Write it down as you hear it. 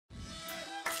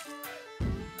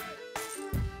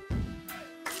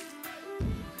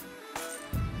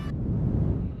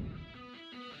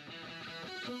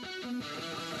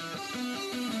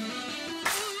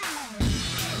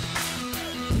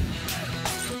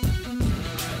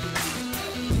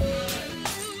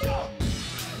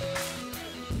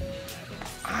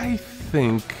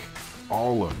think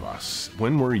all of us,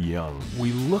 when we're young,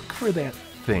 we look for that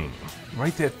thing,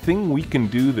 right? That thing we can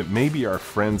do that maybe our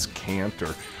friends can't,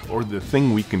 or the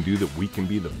thing we can do that we can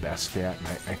be the best at. And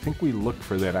I think we look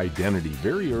for that identity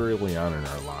very early on in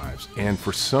our lives. And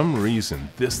for some reason,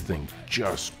 this thing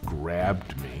just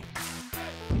grabbed me.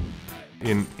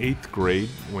 In 8th grade,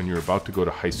 when you're about to go to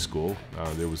high school,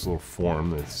 there was a little form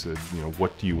that said,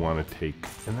 what do you want to take?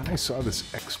 And then I saw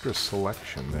this extra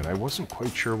selection that I wasn't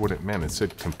quite sure what it meant. It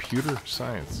said computer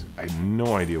science. I had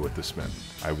no idea what this meant.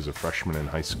 I was a freshman in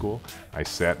high school. I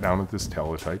sat down at this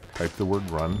teletype, typed the word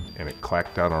run, and it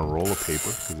clacked out on a roll of paper,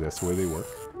 because that's the way they work.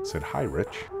 It said, "Hi,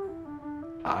 Rich."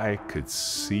 I could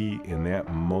see in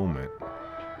that moment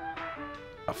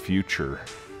a future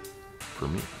for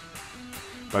me.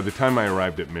 By the time I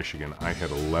arrived at Michigan, I had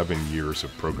 11 years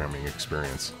of programming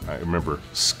experience. I remember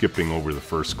skipping over the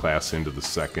first class into the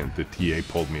second. The TA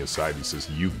pulled me aside. He says,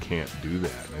 "You can't do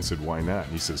that." And I said, "Why not?"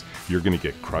 And he says, "You're going to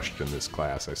get crushed in this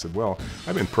class." I said, "Well,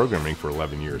 I've been programming for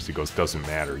 11 years. He goes, "Doesn't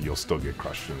matter. You'll still get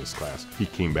crushed in this class." He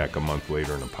came back a month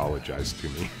later and apologized to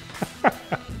me.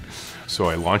 So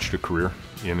I launched a career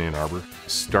in Ann Arbor.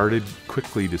 Started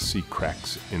quickly to see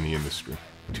cracks in the industry.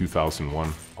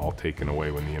 2001, all taken away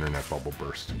when the internet bubble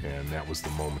burst, and that was the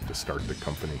moment to start the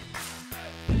company.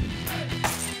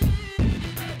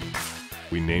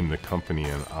 We named the company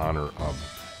in honor of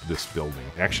this building.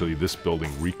 Actually, this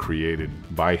building recreated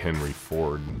by Henry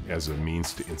Ford as a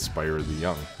means to inspire the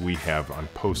young. We have on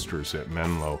posters at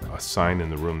Menlo a sign in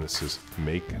the room that says,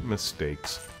 "Make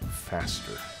mistakes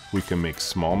faster." We can make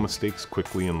small mistakes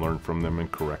quickly and learn from them and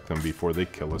correct them before they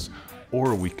kill us,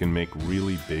 or we can make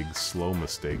really big, slow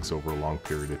mistakes over a long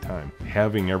period of time.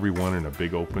 Having everyone in a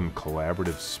big, open,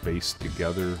 collaborative space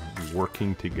together,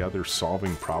 working together,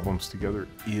 solving problems together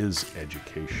is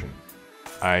education.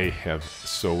 I have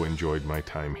so enjoyed my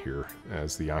time here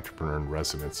as the entrepreneur in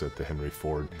residence at the Henry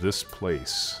Ford. This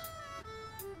place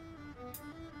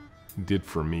did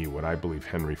for me what I believe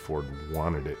Henry Ford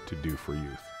wanted it to do for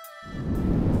youth.